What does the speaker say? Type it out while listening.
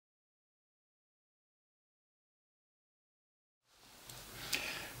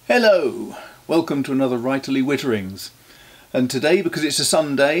Hello, welcome to another Writerly Witterings, and today, because it's a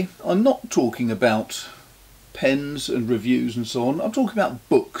Sunday, I'm not talking about pens and reviews and so on. I'm talking about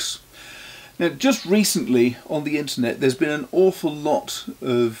books. Now, just recently on the internet there's been an awful lot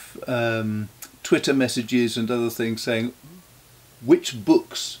of Twitter messages and other things saying which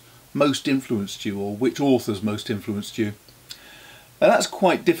books most influenced you or which authors most influenced you. And that's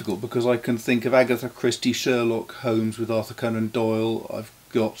quite difficult because I can think of Agatha Christie, Sherlock Holmes with Arthur Conan Doyle. I've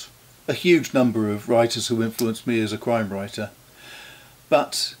got a huge number of writers who influenced me as a crime writer.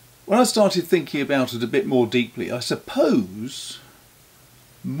 But when I started thinking about it a bit more deeply, I suppose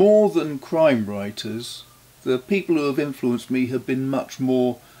more than crime writers, the people who have influenced me have been much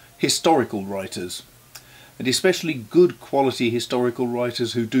more historical writers, and especially good quality historical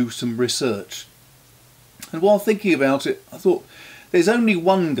writers who do some research. And while thinking about it, I thought there's only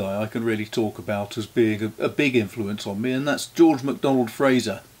one guy I can really talk about as being a big influence on me, and that's George MacDonald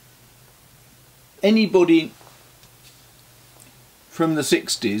Fraser. Anybody from the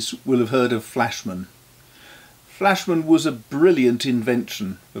 60s will have heard of Flashman. Flashman was a brilliant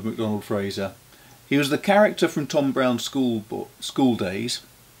invention of MacDonald Fraser. He was the character from Tom Brown's School Days,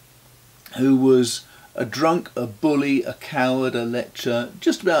 who was a drunk, a bully, a coward, a lecher,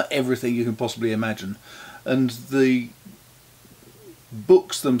 just about everything you can possibly imagine. And the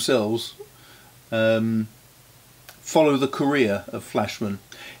books themselves follow the career of Flashman.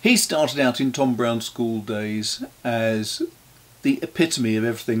 He started out in Tom Brown's School Days as the epitome of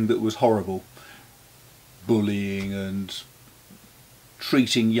everything that was horrible. Bullying and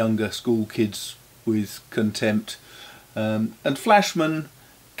treating younger school kids with contempt. And Flashman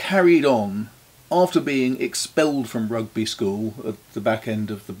carried on after being expelled from rugby school at the back end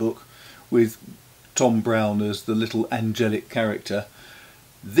of the book, with Tom Brown as the little angelic character.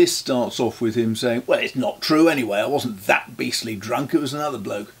 This starts off with him saying, well, it's not true anyway, I wasn't that beastly drunk, it was another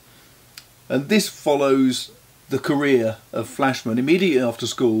bloke. And this follows the career of Flashman immediately after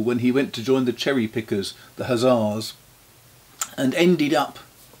school, when he went to join the cherry pickers, the Hussars, and ended up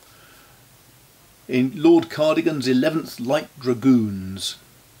in Lord Cardigan's 11th Light Dragoons.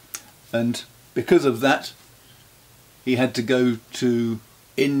 And because of that, he had to go to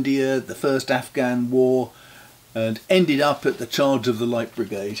India, the first Afghan war, and ended up at the charge of the Light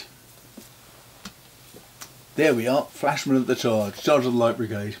Brigade. There we are, Flashman at the charge of the Light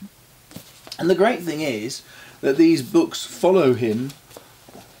Brigade. And the great thing is that these books follow him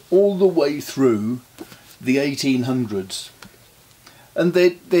all the way through the 1800s. And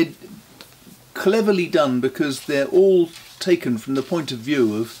they're cleverly done because they're all taken from the point of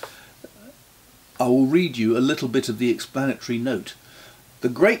view of, I will read you a little bit of the explanatory note. The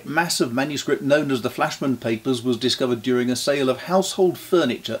great mass of manuscript known as the Flashman Papers was discovered during a sale of household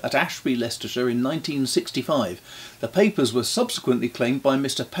furniture at Ashby, Leicestershire in 1965. The papers were subsequently claimed by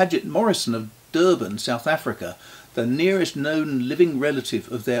Mr. Paget Morrison of Durban, South Africa, the nearest known living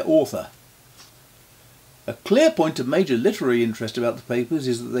relative of their author. A clear point of major literary interest about the papers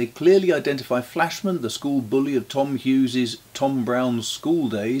is that they clearly identify Flashman, the school bully of Tom Hughes's Tom Brown's School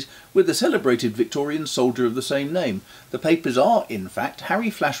Days, with the celebrated Victorian soldier of the same name. The papers are, in fact,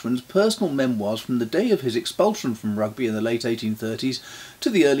 Harry Flashman's personal memoirs from the day of his expulsion from rugby in the late 1830s to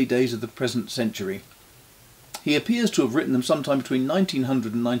the early days of the present century. He appears to have written them sometime between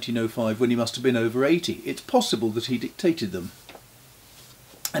 1900 and 1905, when he must have been over 80. It's possible that he dictated them.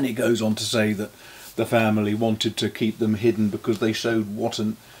 And it goes on to say that the family wanted to keep them hidden because they showed what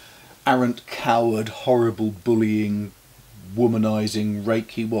an arrant coward, horrible, bullying, womanising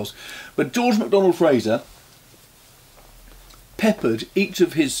rake he was. But George MacDonald Fraser peppered each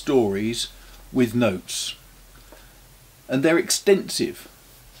of his stories with notes, and they're extensive.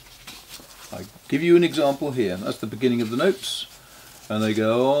 I give you an example here. That's the beginning of the notes, and they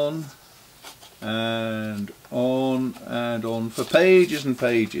go on and on and on for pages and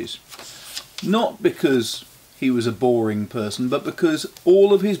pages. Not because he was a boring person, but because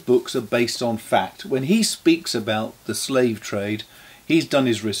all of his books are based on fact. When he speaks about the slave trade, he's done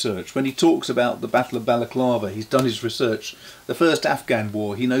his research. When he talks about the Battle of Balaclava, he's done his research. The first Afghan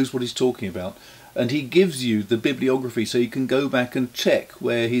war, he knows what he's talking about. And he gives you the bibliography so you can go back and check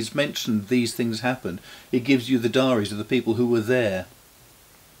where he's mentioned these things happened. He gives you the diaries of the people who were there.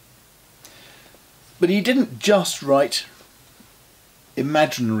 But he didn't just write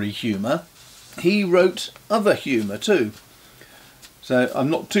imaginary humour. He wrote other humour too. So I'm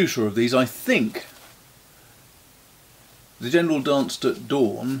not too sure of these. I think The General Danced at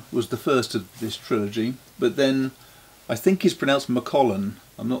Dawn was the first of this trilogy, but then I think he's pronounced Macallan.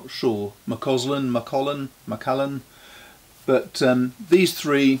 I'm not sure. Macallan. But these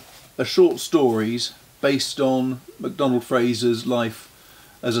three are short stories based on MacDonald Fraser's life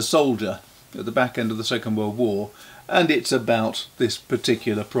as a soldier at the back end of the Second World War, and it's about this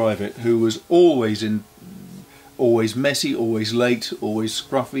particular private who was always messy, always late, always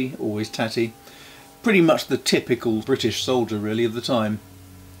scruffy, always tatty. Pretty much the typical British soldier really of the time.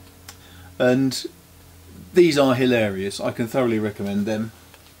 And these are hilarious. I can thoroughly recommend them.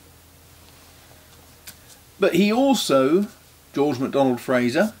 But he also, George MacDonald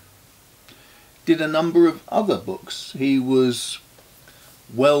Fraser, did a number of other books. He was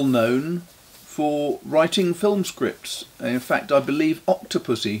well known for writing film scripts. In fact, I believe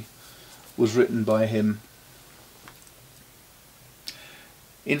Octopussy was written by him.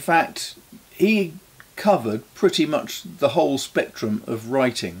 In fact, he covered pretty much the whole spectrum of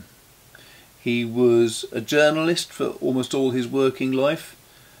writing. He was a journalist for almost all his working life.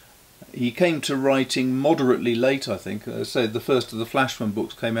 He came to writing moderately late, I think. I said the first of the Flashman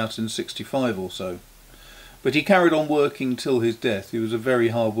books came out in '65 or so. But he carried on working till his death. He was a very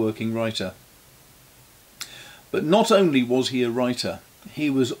hard-working writer. But not only was he a writer, he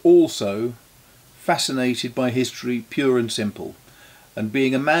was also fascinated by history, pure and simple. And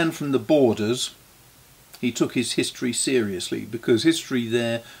being a man from the borders, he took his history seriously, because history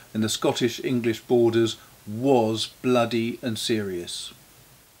there in the Scottish-English borders was bloody and serious.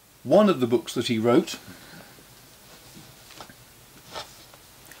 One of the books that he wrote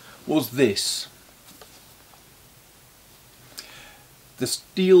was this, The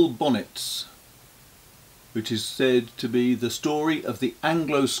Steel Bonnets, which is said to be the story of the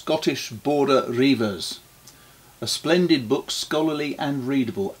Anglo-Scottish border reivers. A splendid book, scholarly and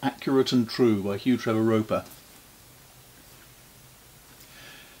readable, accurate and true, by Hugh Trevor Roper.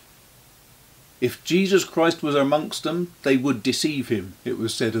 If Jesus Christ was amongst them, they would deceive him, it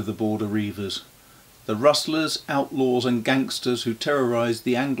was said of the border reivers. The rustlers, outlaws and gangsters who terrorised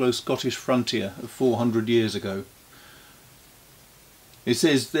the Anglo-Scottish frontier of 400 years ago. It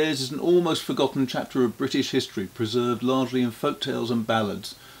says theirs is an almost forgotten chapter of British history, preserved largely in folk tales and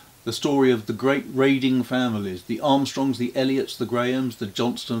ballads. The story of the great raiding families, the Armstrongs, the Elliots, the Grahams, the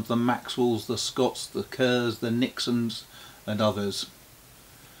Johnstons, the Maxwells, the Scotts, the Kerrs, the Nixons and others.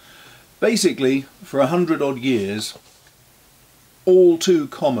 Basically, for 100 odd years, all too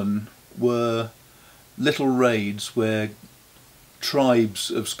common were little raids where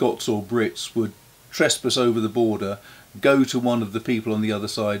tribes of Scots or Brits would trespass over the border, go to one of the people on the other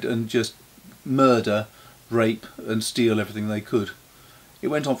side and just murder, rape and steal everything they could. It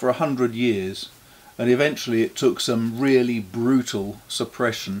went on for 100 years, and eventually it took some really brutal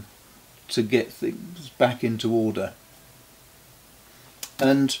suppression to get things back into order.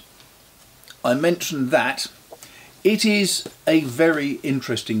 And I mentioned that. It is a very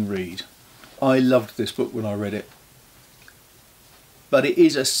interesting read. I loved this book when I read it. But it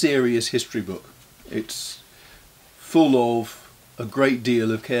is a serious history book. It's full of a great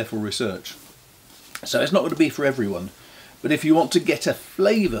deal of careful research. So it's not going to be for everyone. But if you want to get a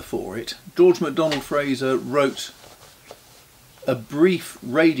flavour for it, George MacDonald Fraser wrote a brief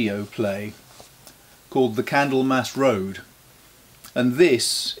radio play called The Candlemas Road. And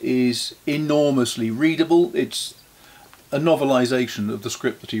this is enormously readable. It's a novelisation of the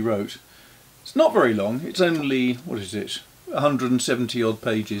script that he wrote. It's not very long. It's only, 170 odd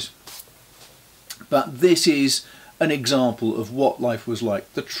pages. But this is an example of what life was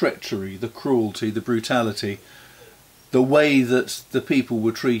like. The treachery, the cruelty, the brutality, the way that the people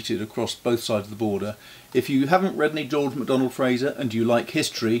were treated across both sides of the border. If you haven't read any George MacDonald Fraser and you like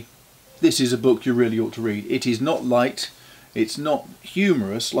history, this is a book you really ought to read. It is not light. It's not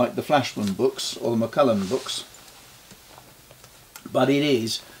humorous like the Flashman books or the McCullum books, but it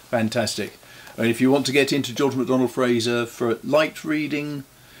is fantastic. And if you want to get into George MacDonald Fraser for light reading,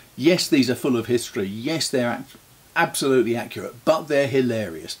 yes, these are full of history. Yes, they're absolutely accurate, but they're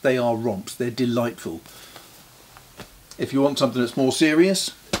hilarious. They are romps. They're delightful. If you want something that's more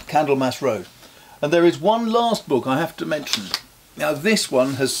serious, Candlemas Road. And there is one last book I have to mention. Now this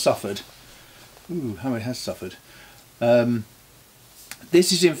one has suffered. Ooh, how it has suffered.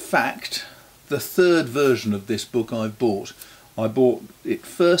 This is in fact the third version of this book I've bought. I bought it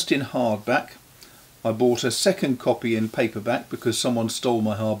first in hardback. I bought a second copy in paperback because someone stole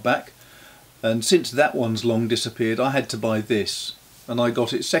my hardback. And since that one's long disappeared, I had to buy this. And I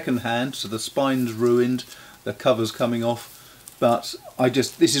got it second hand, so the spine's ruined, the cover's coming off. But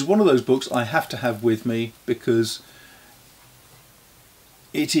this is one of those books I have to have with me because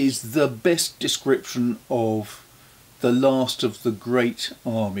it is the best description of the last of the great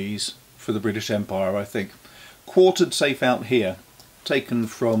armies for the British Empire, I think. Quartered safe out here, taken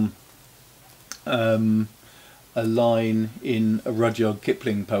from a line in a Rudyard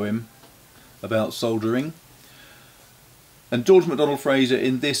Kipling poem about soldiering. And George MacDonald Fraser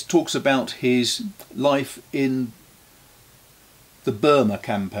in this talks about his life in the Burma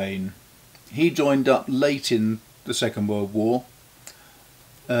campaign. He joined up late in the Second World War,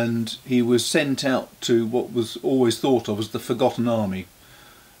 and he was sent out to what was always thought of as the Forgotten Army.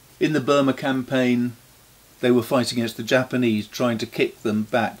 In the Burma campaign, they were fighting against the Japanese, trying to kick them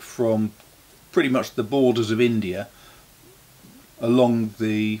back from pretty much the borders of India along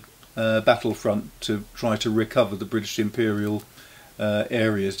the battlefront to try to recover the British Imperial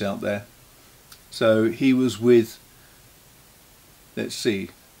areas out there. So he was with, let's see,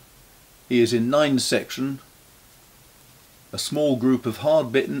 he is in 9 section, a small group of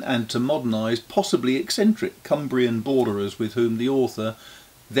hard-bitten and, to modernise, possibly eccentric Cumbrian borderers with whom the author,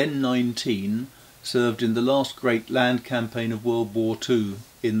 then 19, served in the last great land campaign of World War II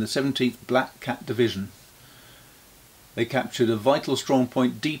in the 17th Black Cat Division. They captured a vital strong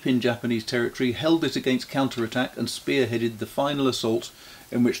point deep in Japanese territory, held it against counterattack, and spearheaded the final assault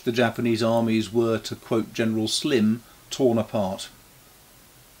in which the Japanese armies were, to quote General Slim, torn apart.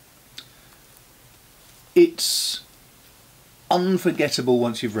 It's unforgettable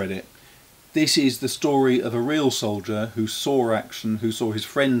once you've read it. This is the story of a real soldier who saw action, who saw his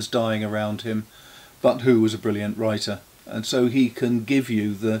friends dying around him, but who was a brilliant writer. And so he can give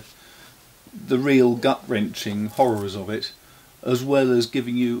you the real gut-wrenching horrors of it, as well as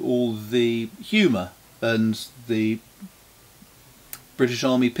giving you all the humour and the British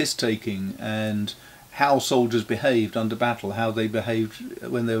Army piss-taking and how soldiers behaved under battle, how they behaved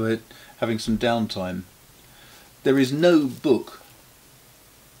when they were having some downtime. There is no book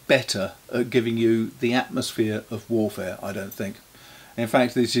better at giving you the atmosphere of warfare, I don't think. In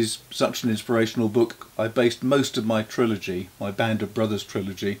fact, this is such an inspirational book. I based most of my trilogy, my Band of Brothers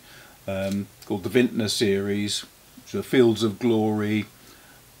trilogy, called the Vintner series, which are Fields of Glory,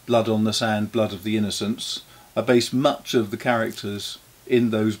 Blood on the Sand, Blood of the Innocents. I based much of the characters in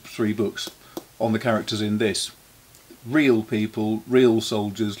those 3 books on the characters in this. Real people, real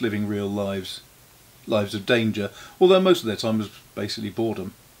soldiers living real lives, lives of danger, although most of their time was basically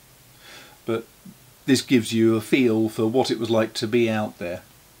boredom. But this gives you a feel for what it was like to be out there.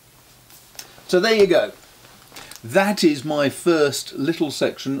 So there you go. That is my first little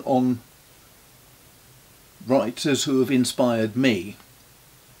section on writers who have inspired me.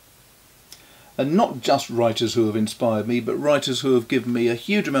 And not just writers who have inspired me, but writers who have given me a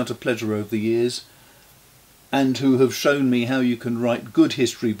huge amount of pleasure over the years, and who have shown me how you can write good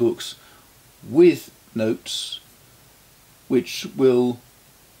history books with notes which will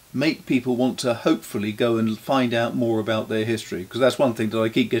make people want to hopefully go and find out more about their history. Because that's one thing that I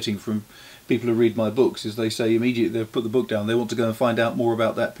keep getting from people who read my books, is they say immediately they've put the book down, they want to go and find out more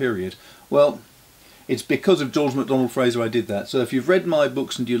about that period. Well, it's because of George MacDonald Fraser I did that. So if you've read my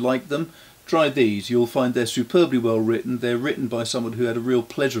books and you like them, try these. You'll find they're superbly well written. They're written by someone who had a real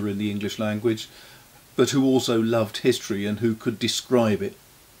pleasure in the English language, but who also loved history and who could describe it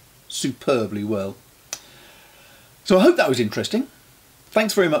superbly well. So I hope that was interesting.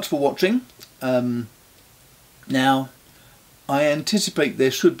 Thanks very much for watching. Now, I anticipate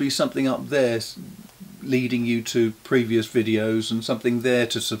there should be something up there leading you to previous videos and something there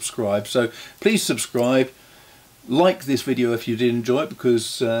to subscribe. So please subscribe. Like this video if you did enjoy it,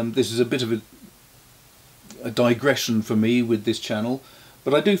 because this is a bit of a digression for me with this channel.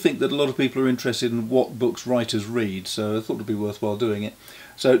 But I do think that a lot of people are interested in what books writers read, so I thought it would be worthwhile doing it.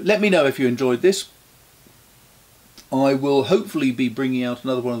 So let me know if you enjoyed this. I will hopefully be bringing out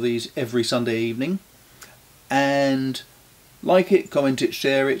another one of these every Sunday evening. And like it, comment it,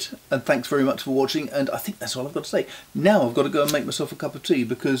 share it, and thanks very much for watching. And I think that's all I've got to say. Now I've got to go and make myself a cup of tea,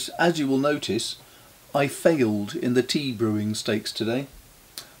 because as you will notice, I failed in the tea brewing stakes today.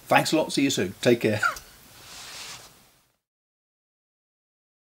 Thanks a lot, see you soon. Take care.